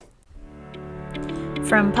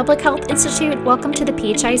From Public Health Institute, welcome to the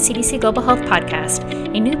PHI CDC Global Health Podcast,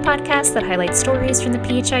 a new podcast that highlights stories from the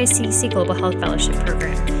PHI CDC Global Health Fellowship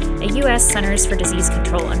Program, a U.S. Centers for Disease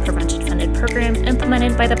Control and Prevention funded program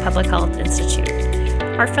implemented by the Public Health Institute.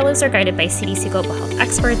 Our fellows are guided by CDC Global Health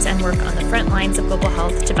experts and work on the front lines of global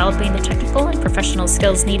health, developing the technical and professional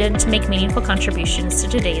skills needed to make meaningful contributions to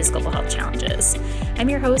today's global health challenges. I'm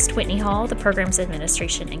your host, Whitney Hall, the program's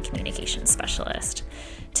Administration and Communications Specialist.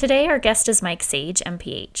 Today, our guest is Mike Sage,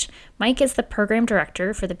 MPH. Mike is the Program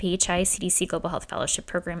Director for the PHI CDC Global Health Fellowship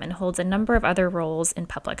Program and holds a number of other roles in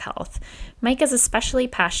public health. Mike is especially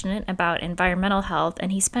passionate about environmental health,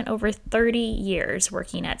 and he spent over 30 years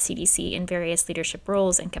working at CDC in various leadership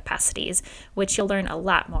roles and capacities, which you'll learn a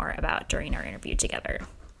lot more about during our interview together.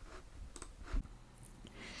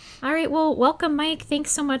 All right, well, welcome, Mike.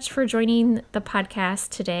 Thanks so much for joining the podcast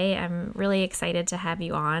today. I'm really excited to have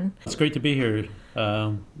you on. It's great to be here.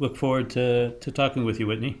 Look forward to talking with you,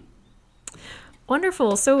 Whitney.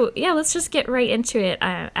 Wonderful. So, let's just get right into it.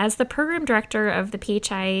 As the Program Director of the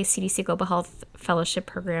PHI CDC Global Health Fellowship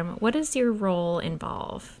Program, what does your role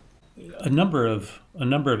involve? A number of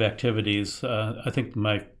activities. I think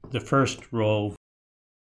the first role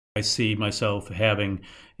I see myself having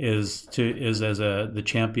is as the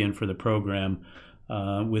champion for the program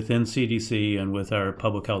within CDC and with our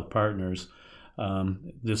public health partners.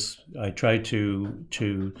 I try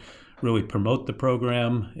to really promote the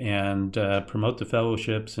program and promote the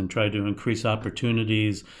fellowships and try to increase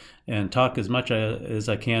opportunities and talk as much as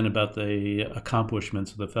I can about the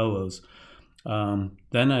accomplishments of the fellows. Then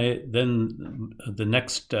the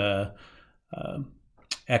next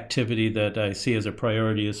activity that I see as a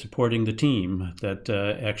priority is supporting the team that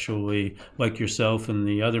actually, like yourself and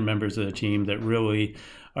the other members of the team, that really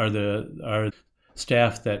are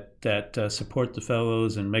staff that support the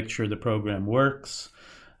fellows and make sure the program works.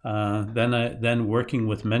 Then working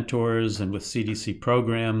with mentors and with CDC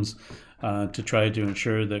programs to try to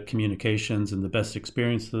ensure that communications and the best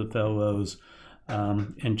experience for the fellows,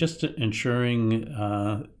 and just ensuring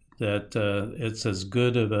that it's as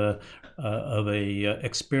good of a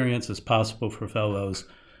experience as possible for fellows,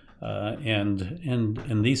 and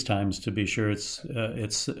in these times to be sure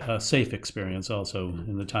it's a safe experience also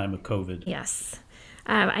in the time of COVID. Yes.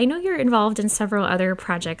 I know you're involved in several other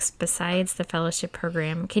projects besides the fellowship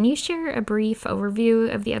program. Can you share a brief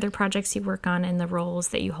overview of the other projects you work on and the roles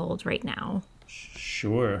that you hold right now?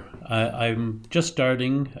 Sure. I'm just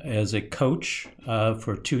starting as a coach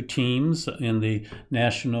for two teams in the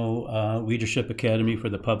National Leadership Academy for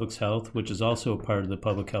the Public Health, which is also a part of the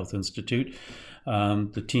Public Health Institute.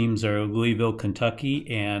 The teams are Louisville, Kentucky,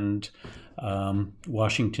 and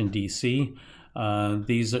Washington, D.C. The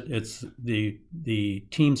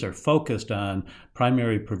teams are focused on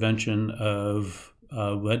primary prevention of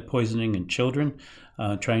lead poisoning in children,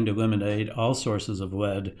 trying to eliminate all sources of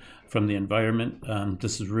lead from the environment.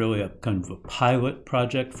 This is really a kind of a pilot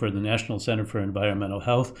project for the National Center for Environmental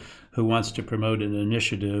Health, who wants to promote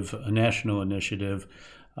a national initiative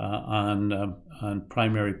on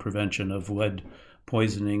primary prevention of lead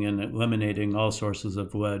poisoning and eliminating all sources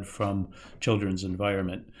of lead from children's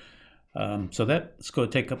environment. So that's going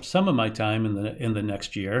to take up some of my time in the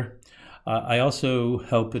next year. I also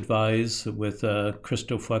help advise with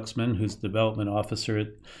Crystal Flexman, who's the development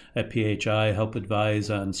officer at PHI, help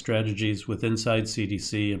advise on strategies with inside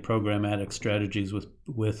CDC and programmatic strategies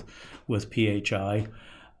with PHI.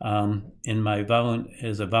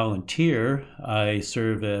 As a volunteer, I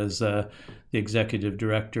serve as the executive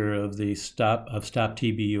director of Stop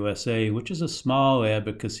TB USA, which is a small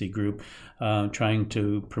advocacy group trying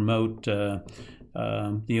to promote the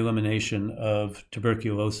elimination of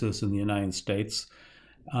tuberculosis in the United States.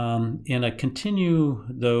 And I continue,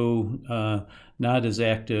 though not as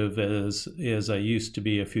active as I used to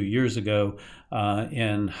be a few years ago,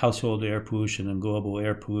 in household air pollution and global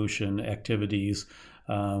air pollution activities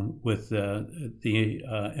with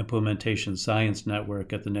the Implementation Science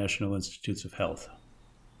Network at the National Institutes of Health.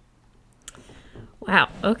 Wow.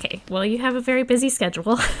 Okay. Well, you have a very busy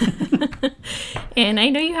schedule. And I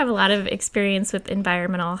know you have a lot of experience with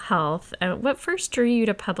environmental health. What first drew you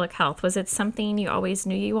to public health? Was it something you always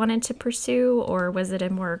knew you wanted to pursue, or was it a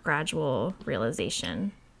more gradual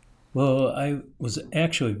realization? Well, I was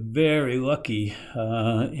actually very lucky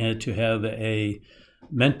to have a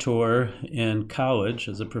mentor in college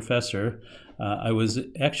as a professor. I was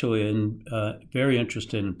actually very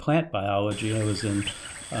interested in plant biology. I was in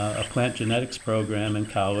a plant genetics program in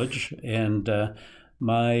college, and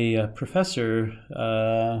my professor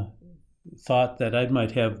thought that I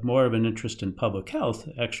might have more of an interest in public health.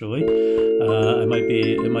 Actually,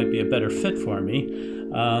 it might be a better fit for me.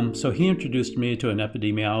 So he introduced me to an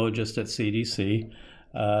epidemiologist at CDC,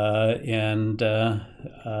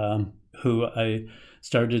 who I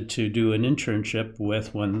started to do an internship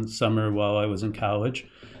with one summer while I was in college,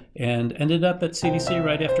 and ended up at CDC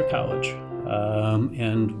right after college,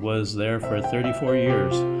 and was there for 34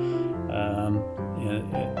 years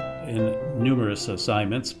in numerous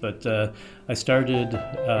assignments. But I started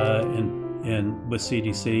with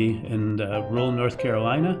CDC in rural North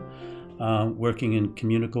Carolina, working in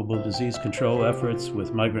communicable disease control efforts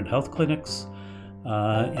with migrant health clinics.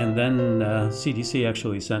 And then CDC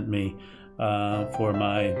actually sent me for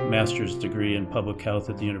my master's degree in public health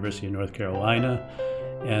at the University of North Carolina.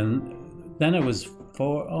 And then I was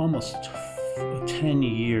for almost 10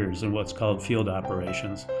 years in what's called field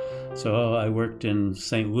operations. So I worked in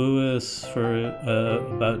St. Louis for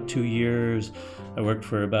about 2 years. I worked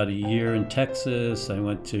for about a year in Texas. I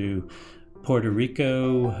went to Puerto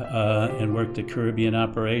Rico and worked at Caribbean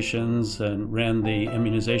operations and ran the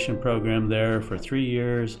immunization program there for 3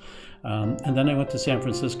 years. And then I went to San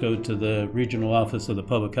Francisco to the regional office of the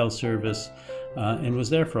Public Health Service and was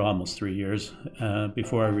there for almost 3 years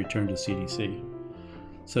before I returned to CDC.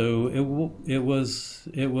 So it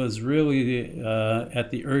was really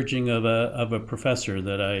at the urging of a professor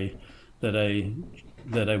that I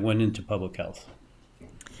went into public health.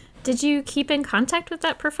 Did you keep in contact with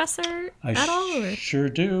that professor at all? I sure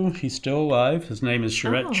do. He's still alive. His name is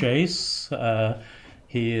Charette Chase.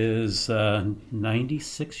 He is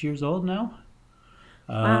 96 years old now.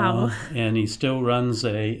 Wow. And he still runs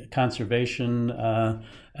a conservation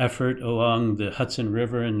effort along the Hudson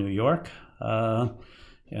River in New York,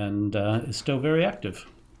 and is still very active.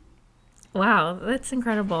 Wow, that's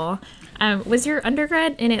incredible. Was your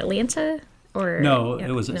undergrad in Atlanta? No,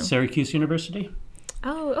 it was at Syracuse University.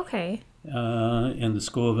 Oh, okay. In the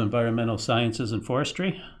School of Environmental Sciences and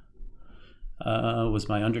Forestry was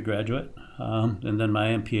my undergraduate. And then my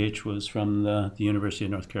MPH was from the University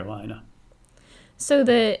of North Carolina. So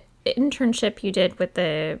the internship you did with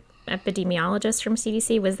the epidemiologist from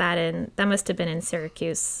CDC, that must have been in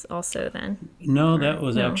Syracuse also then? No, that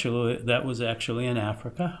was actually in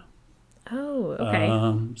Africa. Oh, okay.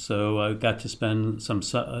 So I got to spend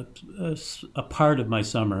a part of my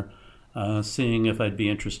summer seeing if I'd be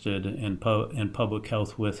interested in public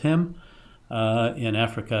health with him in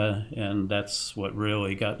Africa, and that's what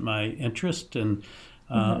really got my interest, and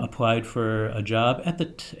applied for a job at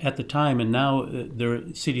the time. And now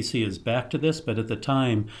CDC is back to this, but at the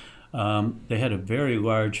time they had a very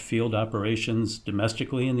large field operations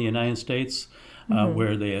domestically in the United States,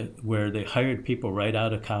 where they hired people right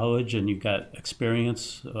out of college, and you got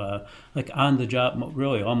experience like on the job,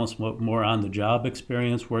 really almost more on the job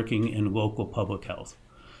experience working in local public health,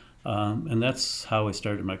 and that's how I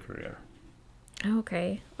started my career.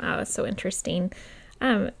 Okay, wow, that's so interesting.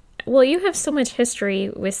 Well, you have so much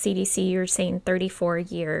history with CDC. You're saying 34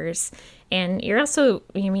 years, and you're also,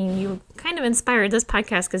 you kind of inspired this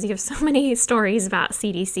podcast because you have so many stories about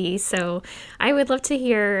CDC. So I would love to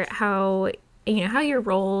hear how your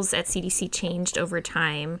roles at CDC changed over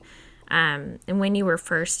time, and when you were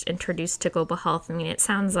first introduced to global health. It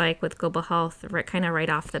sounds like with global health, kind of right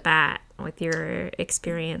off the bat with your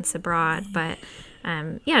experience abroad, but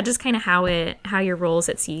just kind of how your roles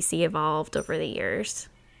at CDC evolved over the years.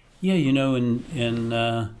 Yeah,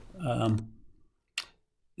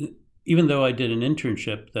 even though I did an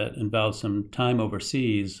internship that involved some time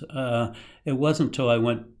overseas, it wasn't until I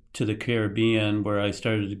went to the Caribbean where I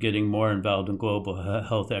started getting more involved in global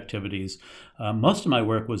health activities. Most of my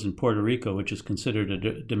work was in Puerto Rico, which is considered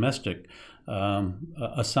a domestic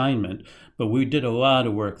assignment, but we did a lot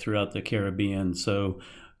of work throughout the Caribbean. So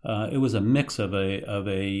it was a mix of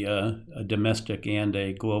a domestic and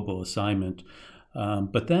a global assignment.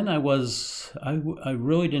 But then I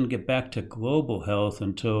really didn't get back to global health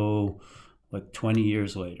until like 20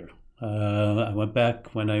 years later. I went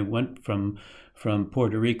back when I went from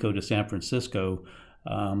Puerto Rico to San Francisco.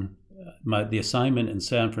 The assignment in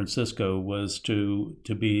San Francisco was to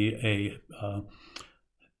be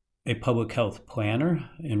a public health planner,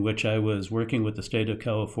 in which I was working with the state of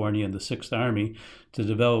California and the Sixth Army to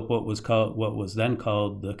develop what was then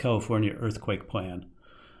called the California Earthquake Plan.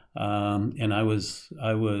 And I was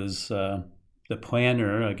the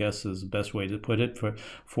planner, I guess is the best way to put it,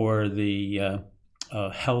 for the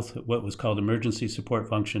health, what was called Emergency Support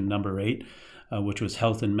Function number 8, which was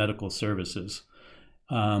health and medical services.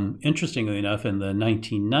 Interestingly enough, in the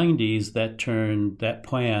 1990s, that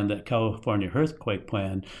California Earthquake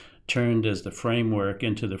Plan turned as the framework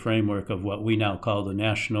into the framework of what we now call the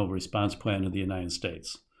National Response Plan of the United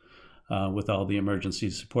States, with all the emergency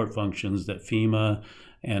support functions that FEMA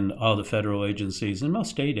and all the federal agencies and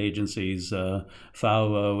most state agencies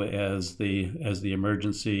follow as the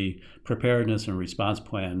emergency preparedness and response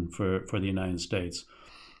plan for the United States.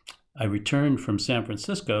 I returned from San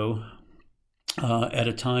Francisco at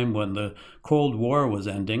a time when the Cold War was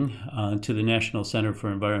ending to the National Center for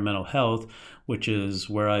Environmental Health, which is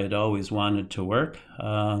where I had always wanted to work.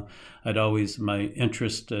 My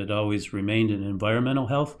interest had always remained in environmental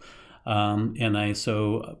health.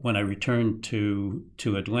 So when I returned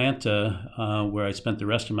to Atlanta, where I spent the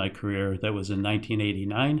rest of my career, that was in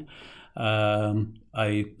 1989,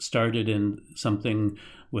 I started in something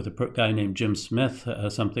with a guy named Jim Smith,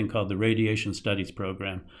 something called the Radiation Studies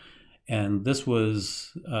Program. And this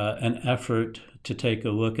was an effort to take a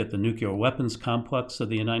look at the nuclear weapons complex of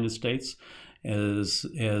the United States. As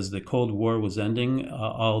the Cold War was ending,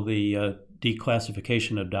 all the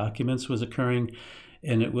declassification of documents was occurring.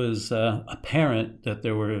 And it was apparent that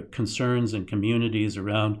there were concerns in communities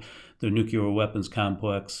around the nuclear weapons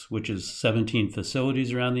complex, which is 17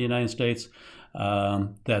 facilities around the United States,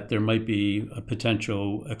 that there might be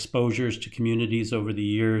potential exposures to communities over the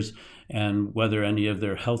years and whether any of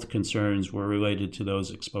their health concerns were related to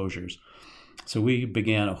those exposures. So we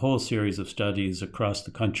began a whole series of studies across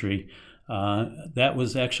the country. That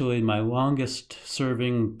was actually my longest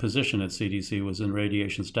serving position at CDC, was in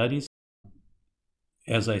radiation studies.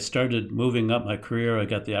 As I started moving up my career, I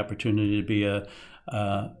got the opportunity to be the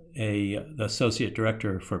associate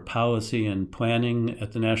director for policy and planning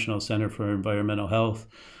at the National Center for Environmental Health,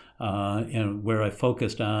 and where I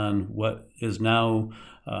focused on what is now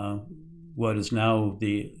the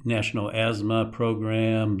National Asthma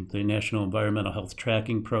Program, the National Environmental Health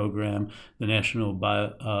Tracking Program, the National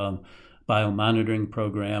Biomonitoring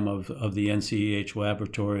Program of the NCEH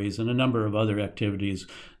laboratories, and a number of other activities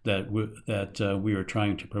that we were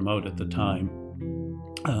trying to promote at the time.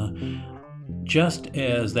 Just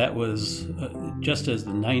as the end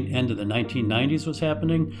of the 1990s was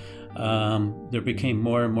happening, there became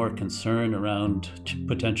more and more concern around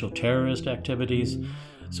potential terrorist activities.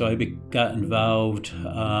 So I got involved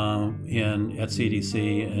at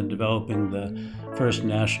CDC in developing the first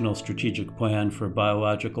national strategic plan for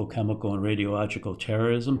biological, chemical, and radiological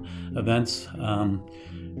terrorism events.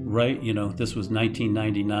 This was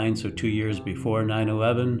 1999, so 2 years before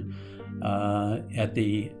 9/11.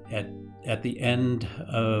 At the end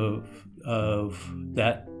of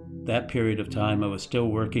that period of time, I was still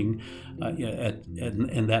working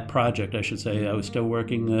in that project, I should say. I was still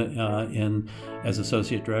working as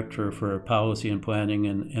associate director for policy and planning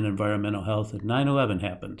and environmental health, and 9/11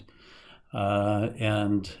 happened.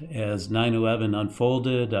 And as 9/11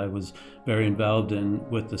 unfolded, I was very involved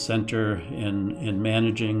with the center in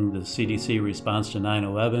managing the CDC response to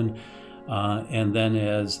 9/11. And then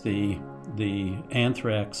as the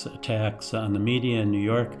anthrax attacks on the media in New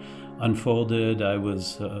York unfolded, I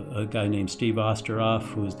was a guy named Steve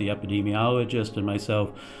Osteroff, who was the epidemiologist, and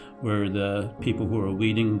myself were the people who were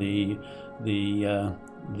leading the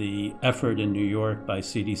effort in New York by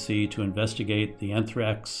CDC to investigate the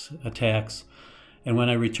anthrax attacks. And when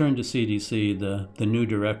I returned to CDC, the new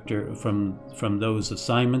director from those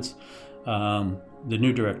assignments, the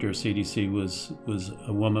new director of CDC was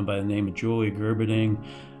a woman by the name of Julie Gerberding.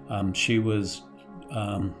 She was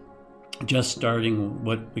just starting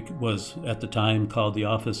what was at the time called the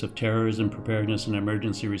Office of Terrorism Preparedness and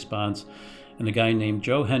Emergency Response. And a guy named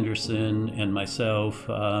Joe Henderson and myself,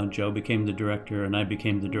 Joe became the director and I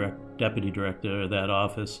became the deputy director of that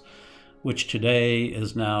office, which today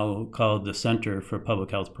is now called the Center for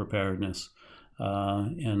Public Health Preparedness.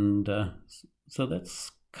 So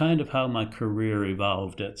that's kind of how my career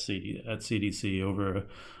evolved at CDC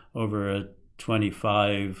over a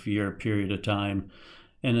 25-year period of time.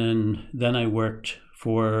 And then I worked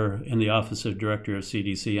in the Office of Director of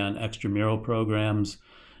CDC on extramural programs.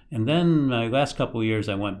 And then my last couple of years,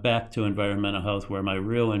 I went back to environmental health, where my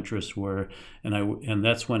real interests were, and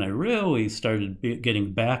that's when I really started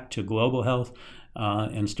getting back to global health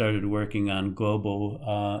and started working on global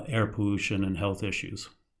air pollution and health issues.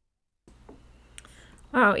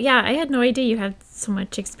 Wow, yeah, I had no idea you had so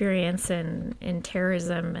much experience in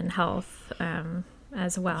terrorism and health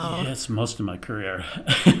as well. Yes, most of my career.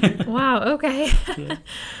 Wow, okay. Yeah.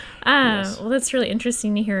 Yes. Well, that's really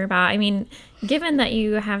interesting to hear about. I mean, given that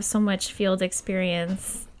you have so much field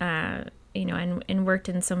experience, and worked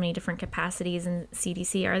in so many different capacities in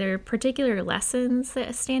CDC, are there particular lessons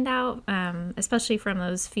that stand out, especially from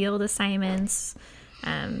those field assignments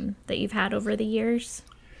that you've had over the years?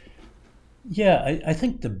 Yeah, I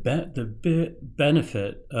think the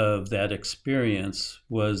benefit of that experience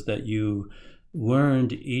was that you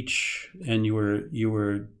learned each, and you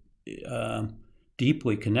were uh,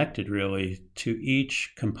 deeply connected, really, to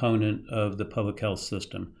each component of the public health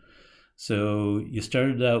system. So you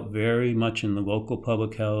started out very much in the local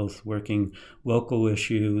public health, working local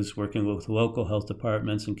issues, working with local health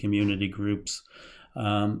departments and community groups.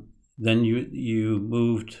 Um, then you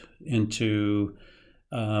moved into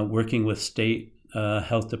working with state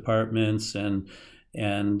health departments and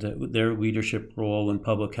their leadership role in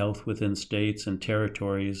public health within states and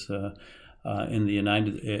territories in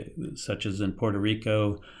the such as in Puerto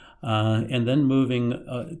Rico, and then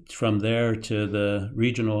moving from there to the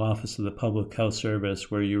regional office of the Public Health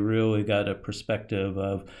Service, where you really got a perspective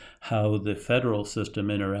of how the federal system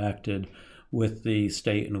interacted with the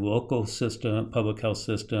state and local system, public health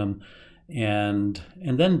system, and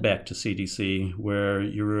then back to CDC, where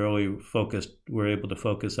you really were able to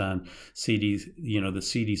focus on the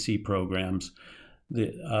CDC programs.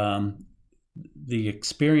 The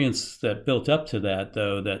experience that built up to that,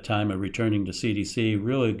 though, that time of returning to CDC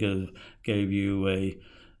really gave you as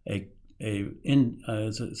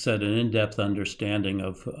I said, an in-depth understanding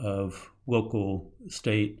of local,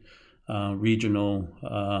 state, regional,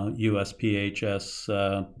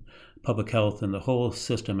 USPHS, public health, and the whole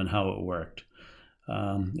system and how it worked.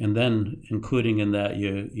 And then, including in that,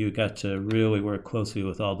 you got to really work closely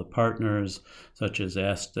with all the partners, such as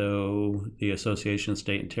ASTO, the Association of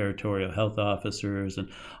State and Territorial Health Officers, and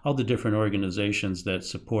all the different organizations that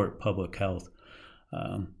support public health.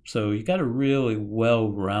 So you got a really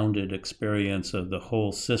well-rounded experience of the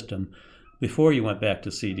whole system before you went back to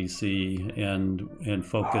CDC and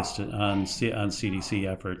focused on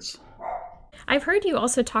CDC efforts. I've heard you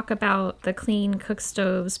also talk about the Clean Cook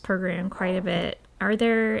Stoves program quite a bit. Are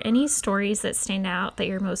there any stories that stand out that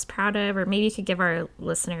you're most proud of? Or maybe you could give our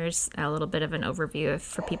listeners a little bit of an overview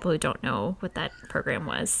for people who don't know what that program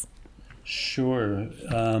was. Sure.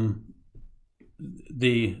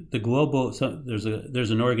 The global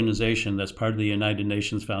there's an organization that's part of the United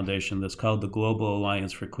Nations Foundation that's called the Global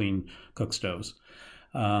Alliance for Clean Cook Stoves.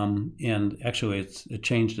 And actually, it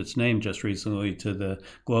changed its name just recently to the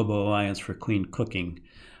Global Alliance for Clean Cooking.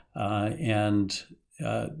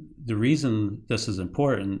 The reason this is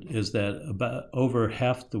important is that about over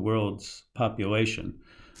half the world's population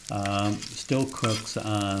still cooks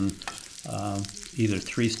on either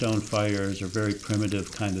three-stone fires or very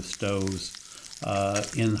primitive kind of stoves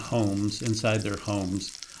in homes, inside their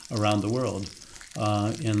homes around the world.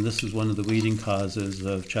 And this is one of the leading causes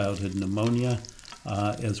of childhood pneumonia,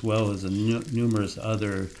 as well as numerous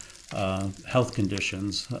other health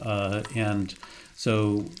conditions. And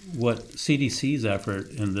so what CDC's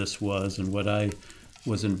effort in this was, and what I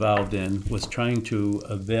was involved in, was trying to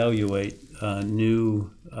evaluate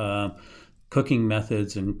new cooking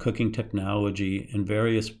methods and cooking technology in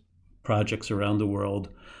various projects around the world,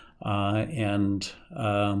 and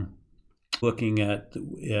looking at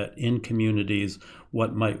in communities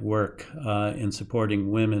what might work in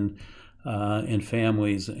supporting women and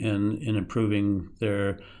families in improving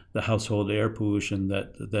the household air pollution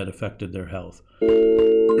that affected their health.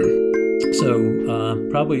 So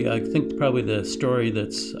I think the story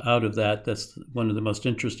that's out of that's one of the most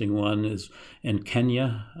interesting one is in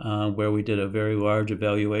Kenya, where we did a very large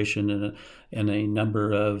evaluation in a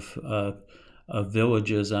number of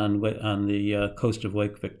villages on the coast of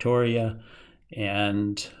Lake Victoria,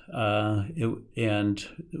 and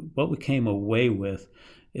what we came away with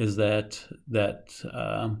is that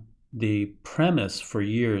the premise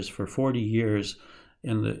for 40 years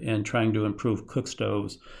in trying to improve cook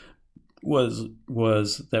stoves was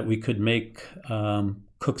that we could make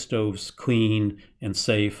cook stoves clean and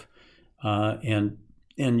safe, and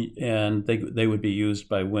they would be used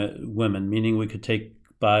by women, meaning we could take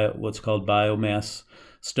what's called biomass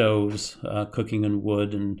stoves, cooking in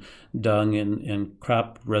wood and dung and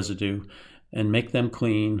crop residue, and make them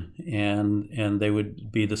clean, and they would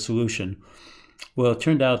be the solution. Well, it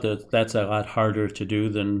turned out that that's a lot harder to do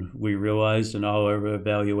than we realized in all our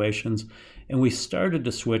evaluations, and we started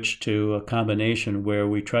to switch to a combination where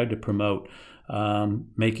we tried to promote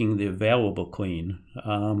making the available clean,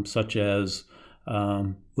 such as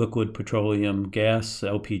liquid petroleum gas,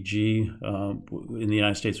 LPG. In the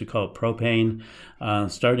United States, we call it propane.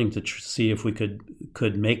 Starting to see if we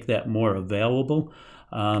could make that more available,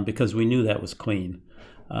 because we knew that was clean.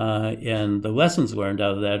 And the lessons learned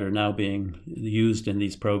out of that are now being used in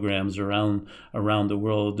these programs around the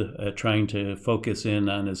world, trying to focus in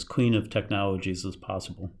on as clean of technologies as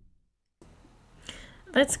possible.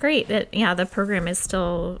 That's great. The program is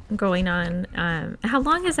still going on. How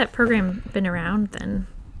long has that program been around then?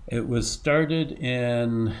 It was started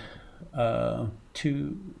in let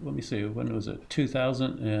me see, when was it?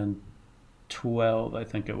 2012, I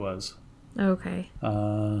think it was. Okay.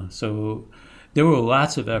 So there were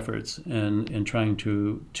lots of efforts in trying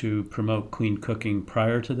to promote clean cooking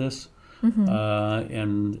prior to this, and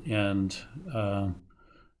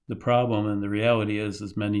the problem and the reality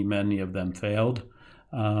is many of them failed,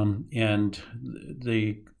 and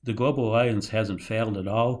the Global Alliance hasn't failed at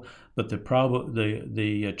all, but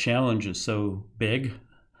the challenge is so big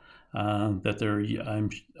that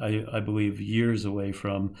I believe years away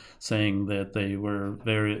from saying that they were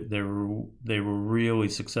really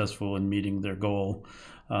successful in meeting their goal.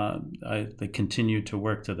 They continue to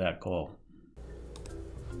work to that goal.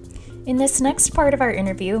 In this next part of our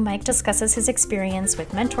interview, Mike discusses his experience with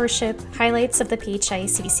mentorship, highlights of the PHI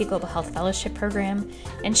CDC Global Health Fellowship Program,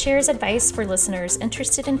 and shares advice for listeners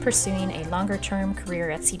interested in pursuing a longer-term career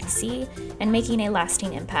at CDC and making a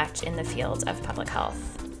lasting impact in the field of public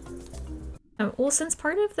health. Well, since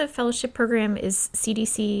part of the fellowship program is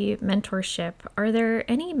CDC mentorship, are there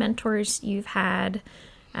any mentors you've had?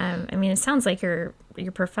 It sounds like your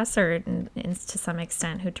professor, to some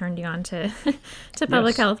extent, who turned you on to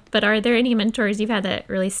public health. But are there any mentors you've had that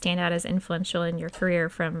really stand out as influential in your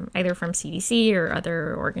career either from CDC or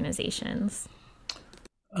other organizations?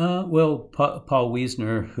 Well, Paul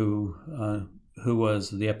Wiesner, who was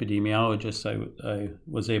the epidemiologist I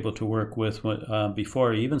was able to work with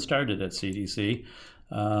before I even started at CDC,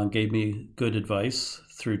 gave me good advice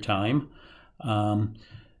through time.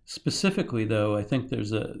 Specifically, though, I think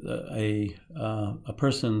there's a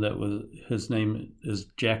person his name is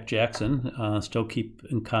Jack Jackson. Still keep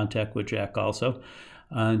in contact with Jack also.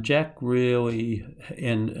 Jack really,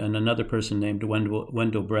 and another person named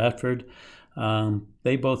Wendell Bradford,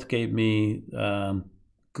 they both gave me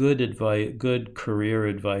good advice, good career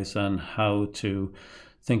advice on how to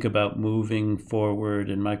think about moving forward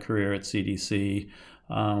in my career at CDC.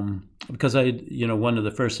 Because one of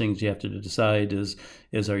the first things you have to decide is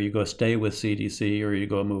are you going to stay with CDC or are you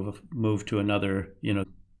going to move to another,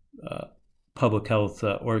 public health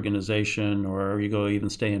organization, or are you going to even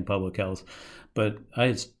stay in public health? But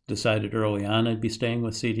I decided early on I'd be staying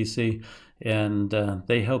with CDC, and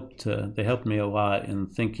they helped me a lot in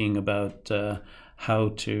thinking about how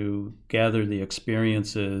to gather the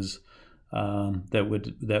experiences that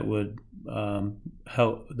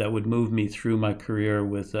would move me through my career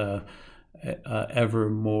with ever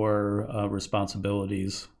more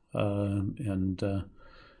responsibilities, and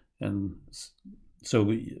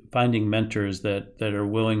so finding mentors that are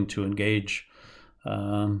willing to engage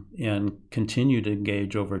and continue to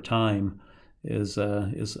engage over time is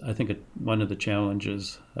I think one of the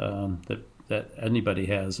challenges that anybody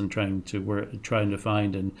has in trying to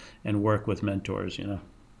find and work with mentors.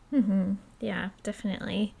 Mm-hmm. Yeah,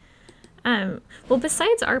 definitely. Well,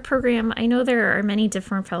 besides our program, I know there are many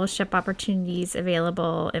different fellowship opportunities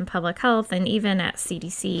available in public health and even at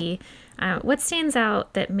CDC. What stands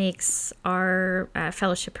out that makes our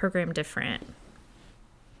fellowship program different?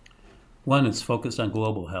 One, it's focused on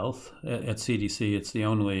global health. At CDC, it's the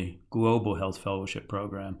only global health fellowship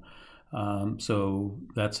program. So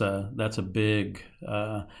that's a big,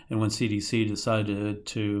 and when CDC decided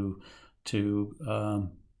to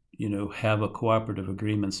have a cooperative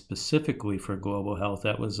agreement specifically for global health,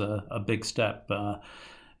 that was a big step.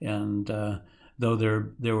 And though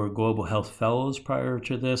there were global health fellows prior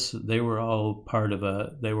to this, they were all part of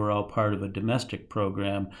a domestic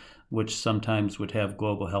program, which sometimes would have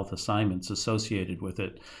global health assignments associated with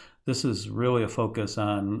it. This is really a focus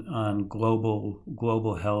on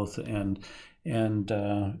global health and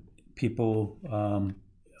people.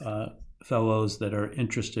 Fellows that are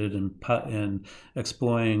interested in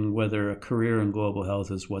exploring whether a career in global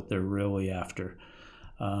health is what they're really after.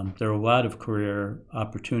 There are a lot of career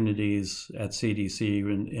opportunities at CDC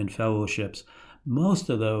in fellowships.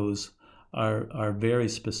 Most of those are very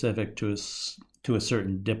specific to a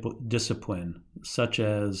certain discipline, such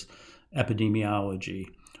as epidemiology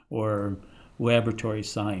or laboratory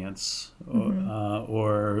science,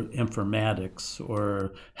 or informatics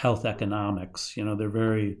or health economics. They're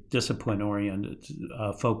very discipline oriented,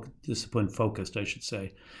 discipline focused, I should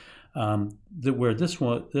say. Where this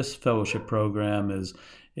fellowship program is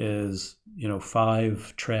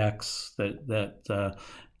 5 tracks that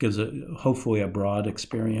gives hopefully a broad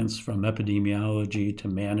experience from epidemiology to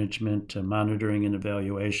management to monitoring and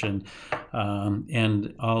evaluation,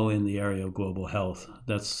 and all in the area of global health.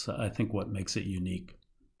 That's, I think, what makes it unique.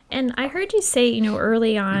 And I heard you say,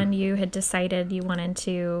 early on you had decided you wanted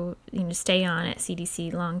to, stay on at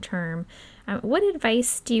CDC long term. What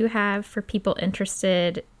advice do you have for people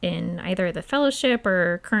interested in either the fellowship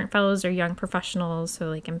or current fellows or young professionals, so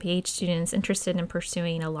like MPH students interested in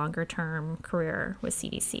pursuing a longer term career with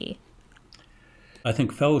CDC? I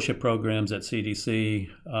think fellowship programs at CDC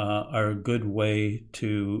are a good way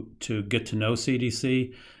to get to know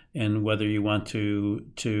CDC and whether you want to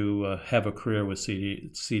have a career with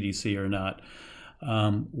CDC or not.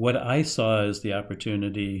 What I saw as the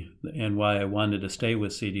opportunity and why I wanted to stay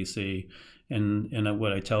with CDC, and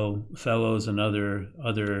what I tell fellows and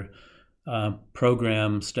other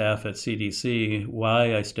program staff at CDC,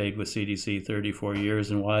 why I stayed with CDC 34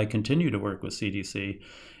 years and why I continue to work with CDC,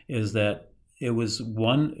 is that it was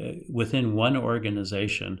within one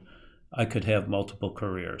organization, I could have multiple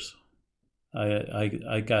careers.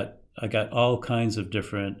 I got all kinds of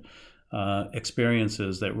different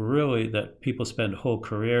experiences that people spend whole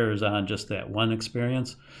careers on just that one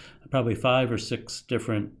experience. Probably 5 or 6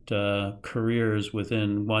 different careers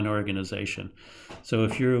within one organization. So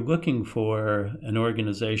if you're looking for an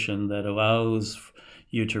organization that allows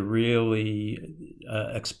you to really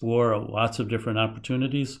explore lots of different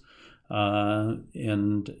opportunities and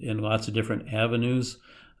in lots of different avenues,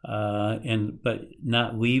 but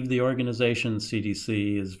not leave the organization,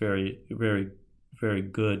 CDC is very, very, very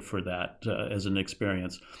good for that as an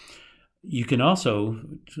experience. You can also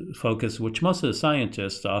focus, which most of the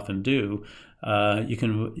scientists often do. You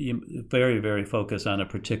can very, very focus on a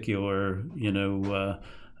particular,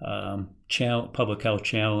 public health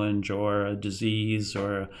challenge or a disease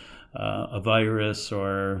or a virus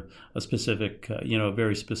or a specific,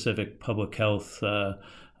 very specific public health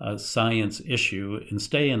science issue, and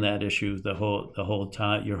stay in that issue the whole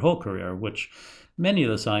time, your whole career, which many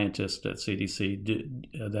of the scientists at CDC do.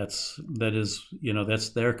 That's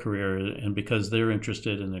their career, and because they're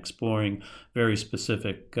interested in exploring very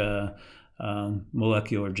specific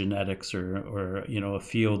molecular genetics or a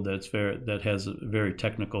field that has a very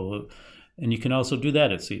technical, and you can also do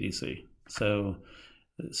that at CDC. So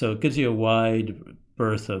it gives you a wide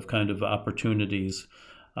berth of kind of opportunities.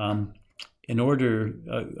 In order,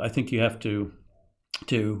 I think you have to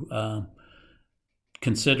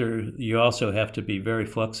consider, you also have to be very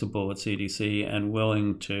flexible at CDC and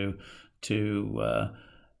willing to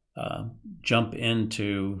jump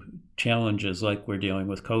into challenges like we're dealing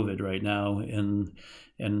with COVID right now, and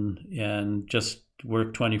just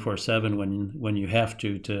work 24/7 when you have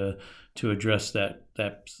to address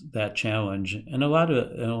that challenge. And a lot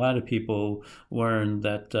of people learn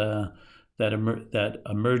that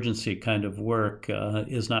emergency kind of work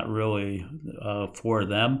is not really for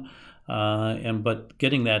them. But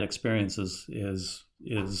getting that experience is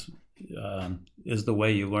the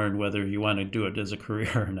way you learn whether you want to do it as a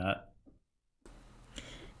career or not.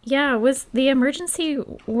 Yeah, was the emergency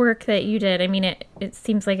work that you did, I mean, it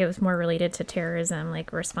seems like it was more related to terrorism,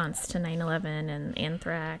 like response to 9/11 and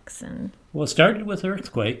anthrax and... Well, it started with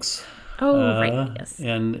earthquakes. Right, yes.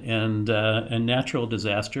 And natural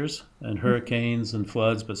disasters and hurricanes and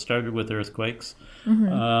floods, but started with earthquakes.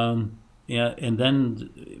 Mm-hmm. Yeah, and then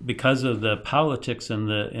because of the politics and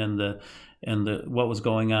the what was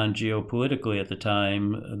going on geopolitically at the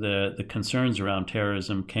time, the concerns around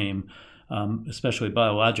terrorism came, especially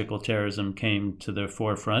biological terrorism, came to the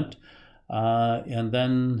forefront. And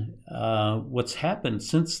then what's happened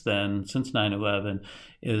since then, since 9/11,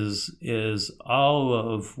 is all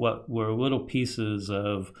of what were little pieces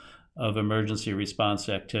of emergency response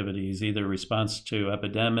activities, either response to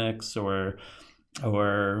epidemics or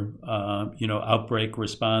outbreak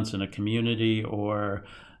response in a community, or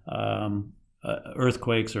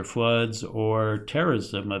earthquakes or floods or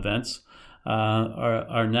terrorism events,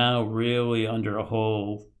 are now really under a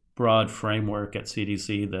whole broad framework at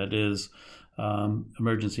CDC that is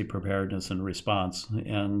emergency preparedness and response.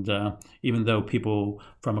 And even though people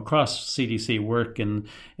from across CDC work in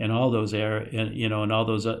all those in all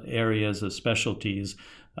those areas of specialties,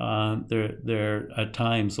 there at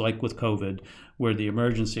times, like with COVID, where the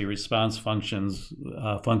emergency response function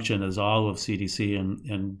as all of CDC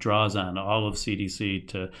and draws on all of CDC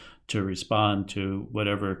to respond to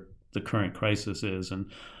whatever the current crisis is. And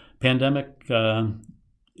pandemic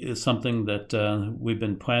is something that we've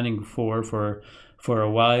been planning for a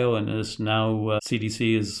while, and is now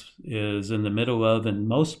CDC is in the middle of, and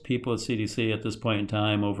most people at CDC at this point in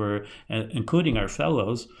time, including our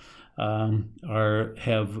fellows, have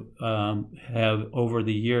over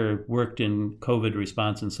the year worked in COVID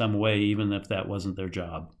response in some way, even if that wasn't their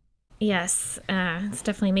job. Yes, it's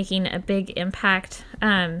definitely making a big impact.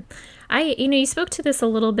 You spoke to this a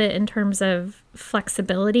little bit in terms of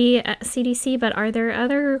flexibility at CDC, but are there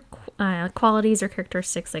other qualities or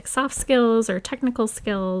characteristics like soft skills or technical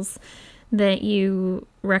skills that you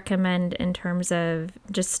recommend in terms of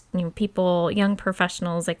just people, young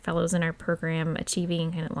professionals like fellows in our program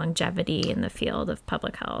achieving kind of longevity in the field of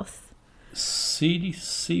public health?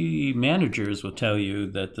 CDC managers will tell you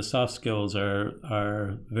that the soft skills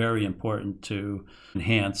are very important to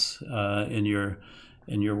enhance in your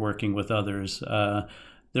working with others.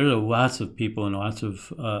 There are lots of people and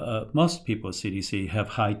most people at CDC have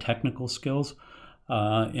high technical skills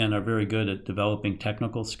and are very good at developing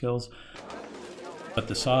technical skills. But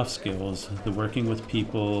the soft skills, the working with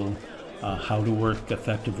people, how to work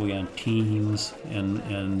effectively on teams,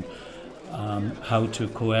 and how to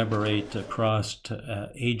collaborate across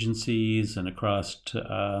agencies and across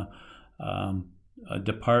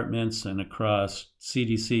departments and across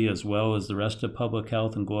CDC as well as the rest of public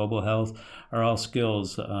health and global health are all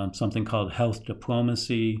skills. Something called health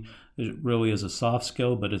diplomacy really is a soft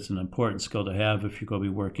skill, but it's an important skill to have if you're going to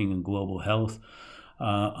be working in global health.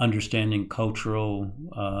 Understanding cultural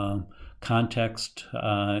context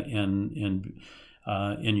in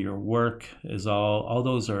your work is all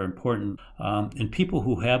those are important. And people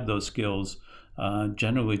who have those skills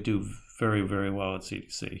generally do very, very well at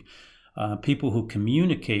CDC. People who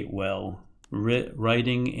communicate well,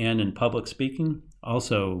 writing and in public speaking,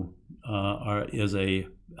 also is a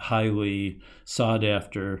highly sought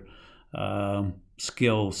after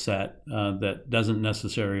skill set that doesn't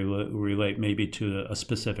necessarily relate maybe to a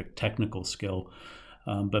specific technical skill,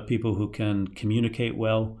 but people who can communicate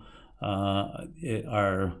well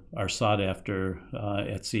are sought after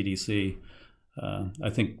at CDC. I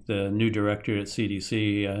think the new director at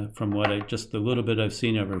CDC, from the little bit I've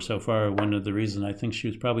seen of her so far, one of the reasons I think she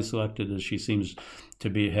was probably selected is she seems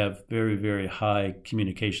to have very, very high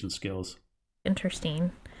communication skills.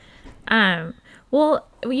 Interesting. Well,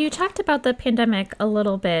 you talked about the pandemic a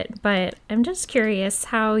little bit, but I'm just curious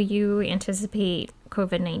how you anticipate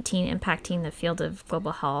COVID-19 impacting the field of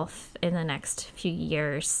global health in the next few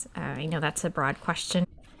years. I know that's a broad question.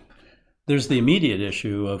 There's the immediate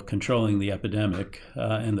issue of controlling the epidemic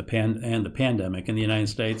and the pandemic in the United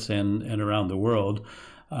States and around the world.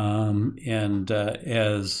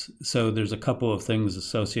 So there's a couple of things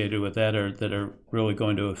associated with that are really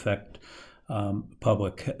going to affect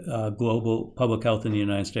global public health in the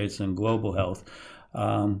United States and global health.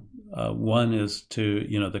 One is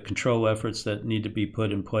the control efforts that need to be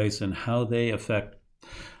put in place and how they affect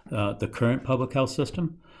the current public health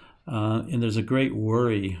system. And there's a great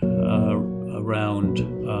worry around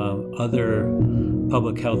other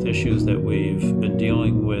public health issues that we've been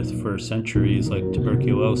dealing with for centuries, like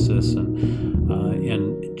tuberculosis and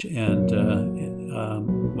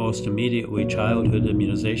most immediately childhood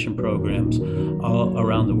immunization programs all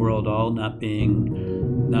around the world, all not being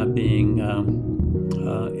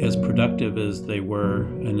as productive as they were,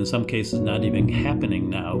 and in some cases not even happening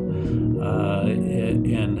now,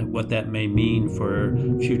 and what that may mean for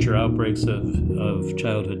future outbreaks of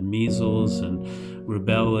childhood measles and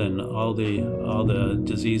rubella and all the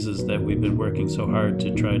diseases that we've been working so hard to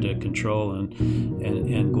try to control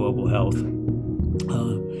and global health.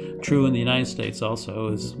 True in the United States also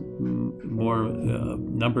is more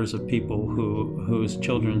numbers of people whose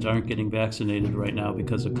children aren't getting vaccinated right now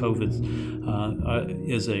because of COVID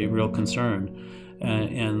is a real concern.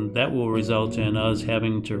 And that will result in us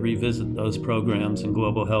having to revisit those programs in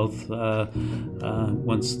global health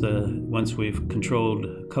once we've controlled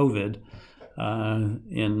COVID and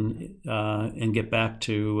get back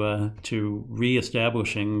to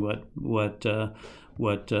reestablishing what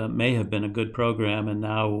may have been a good program and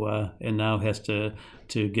now has to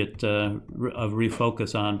get a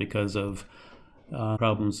refocus on because of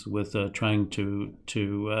problems with trying to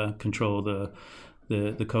control the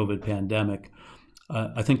COVID pandemic.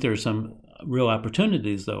 I think there are some real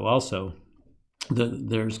opportunities, though. Also,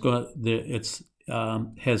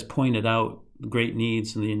 has pointed out great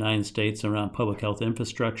needs in the United States around public health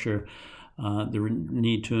infrastructure, the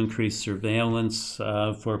need to increase surveillance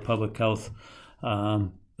for public health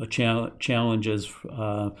challenges,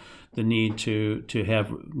 the need to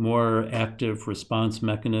have more active response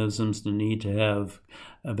mechanisms, the need to have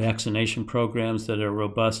vaccination programs that are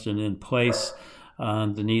robust and in place,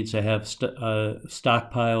 the need to have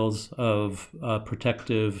stockpiles of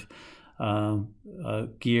protective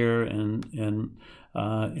gear and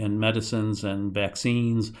medicines and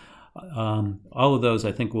vaccines. All of those,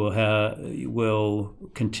 I think, will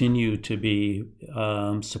continue to be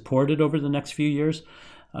supported over the next few years.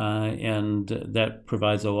 and that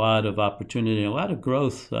provides a lot of opportunity, a lot of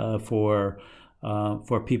growth for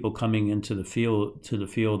people coming into the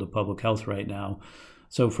field of public health right now.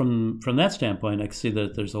 So from that standpoint, I can see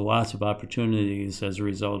that there's lots of opportunities as a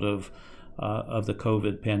result of the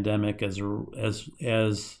COVID pandemic, as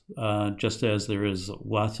just as there is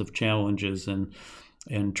lots of challenges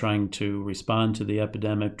in trying to respond to the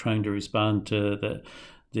epidemic, trying to respond to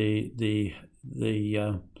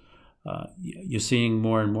you're seeing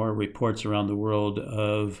more and more reports around the world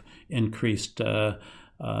of increased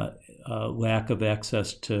lack of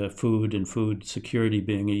access to food and food security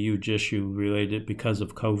being a huge issue related because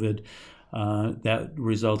of COVID. That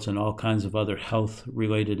results in all kinds of other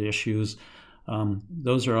health-related issues.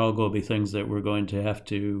 Those are all going to be things that we're going to have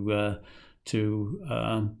to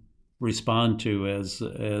respond to as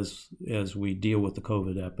we deal with the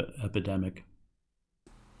COVID epidemic.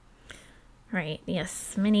 Right.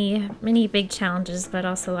 Yes. Many big challenges, but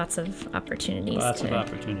also lots of opportunities.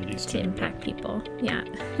 To impact people. Yeah.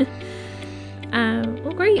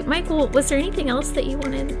 Well, great. Michael, was there anything else that you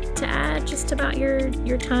wanted to add just about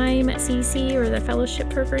your time at CDC or the fellowship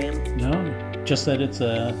program? No, just that it's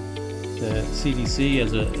the CDC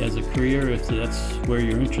as a career, if that's where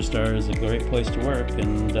your interests are, is a great place to work,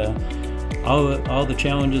 and all the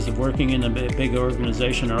challenges of working in a big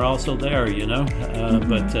organization are also there,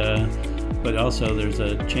 but also there's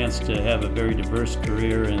a chance to have a very diverse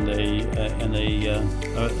career and a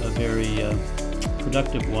very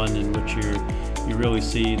productive one in which you really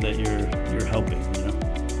see that you're helping.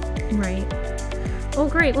 Right. Well,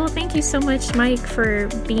 great. Well, thank you so much, Mike, for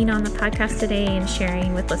being on the podcast today and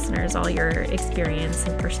sharing with listeners all your experience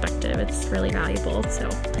and perspective. It's really valuable. So,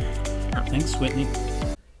 yeah. Thanks, Whitney.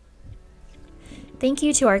 Thank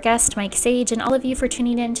you to our guest, Mike Sage, and all of you for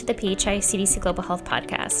tuning in to the PHI CDC Global Health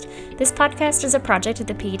Podcast. This podcast is a project of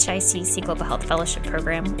the PHI CDC Global Health Fellowship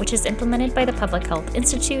Program, which is implemented by the Public Health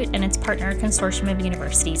Institute and its partner consortium of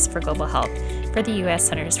universities for global health for the U.S.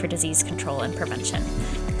 Centers for Disease Control and Prevention.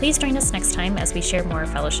 Please join us next time as we share more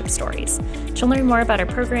fellowship stories. To learn more about our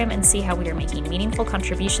program and see how we are making meaningful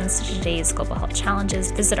contributions to today's global health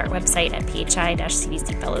challenges, visit our website at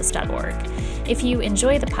phi-cdcfellows.org. If you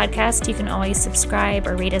enjoy the podcast, you can always subscribe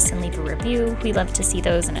or rate us and leave a review. We love to see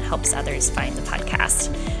those, and it helps others find the podcast.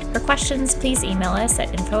 For questions, please email us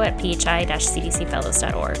at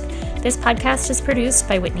info@phi-cdcfellows.org. This podcast is produced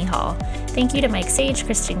by Whitney Hall. Thank you to Mike Sage,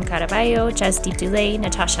 Christine Caraballo, Jasdeep Dulay,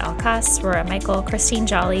 Natasha Alkas, Rora Michael, Christine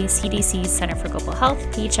Jolly, CDC's Center for Global Health,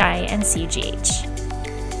 PHI, and CUGH.